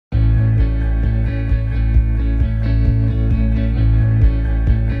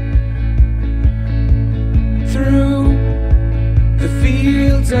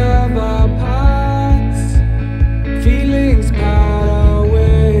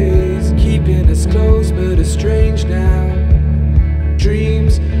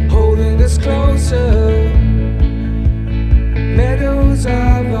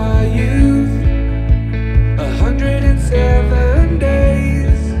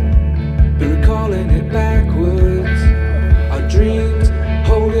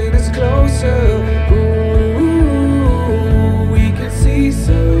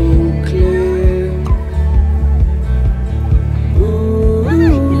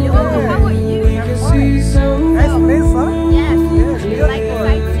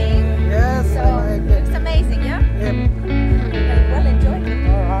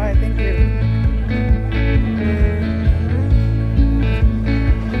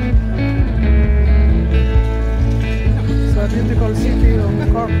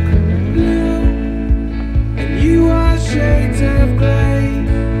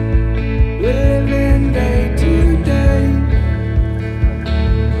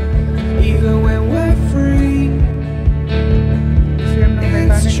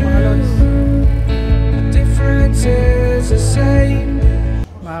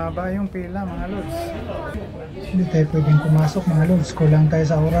mga lods. Hindi tayo pwedeng pumasok mga lods, kulang tayo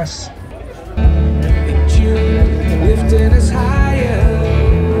sa oras. Lifting us higher,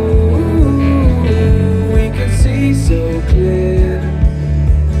 we can see so clear.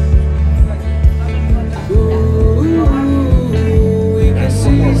 We can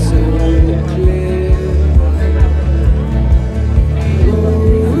see so clear.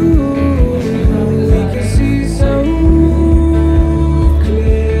 We can see so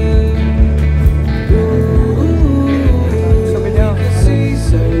clear. We can see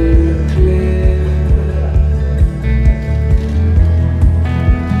so clear.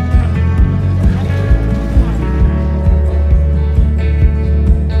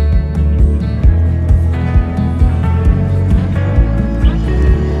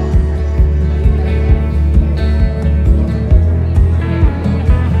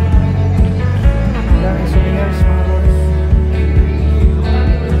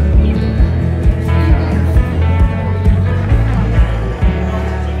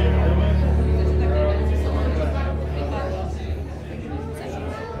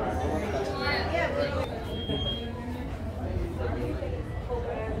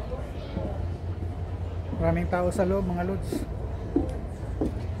 Maraming tao sa loob mga lods.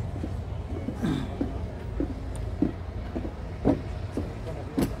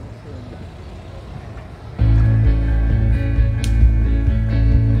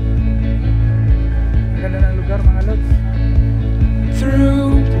 Ganda ng lugar mga lods.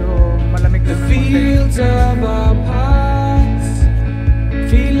 Through Malamig the fields of our past,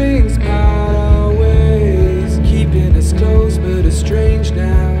 feelings part our ways, keeping us close but estranged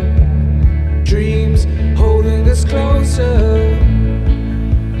now. Dreams holding us closer,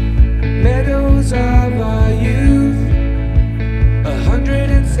 meadows of our youth,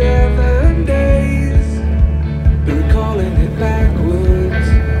 107 days, but recalling it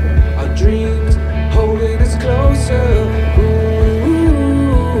backwards. Our dreams holding us closer.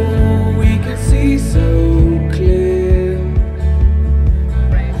 Ooh, we can see so clear.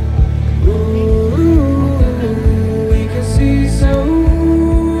 Ooh, we can see so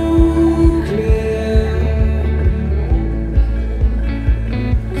clear.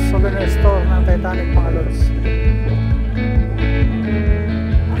 souvenir store ng Titanic mga lods.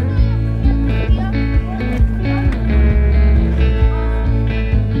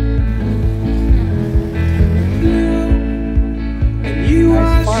 And you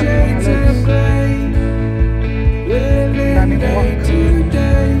are shades of gray, living day to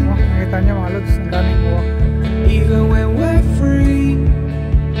day. Nakita nyo mga lods, ang daming buwak. Even when we're free,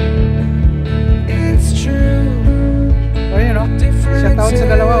 it's true. O yun o, shout out sa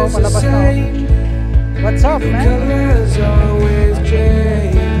dalawa o, palabas na o. What's up, man? Colors always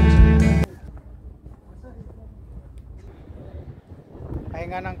change.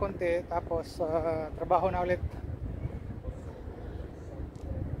 Pahinga ng konti, tapos trabaho na ulit.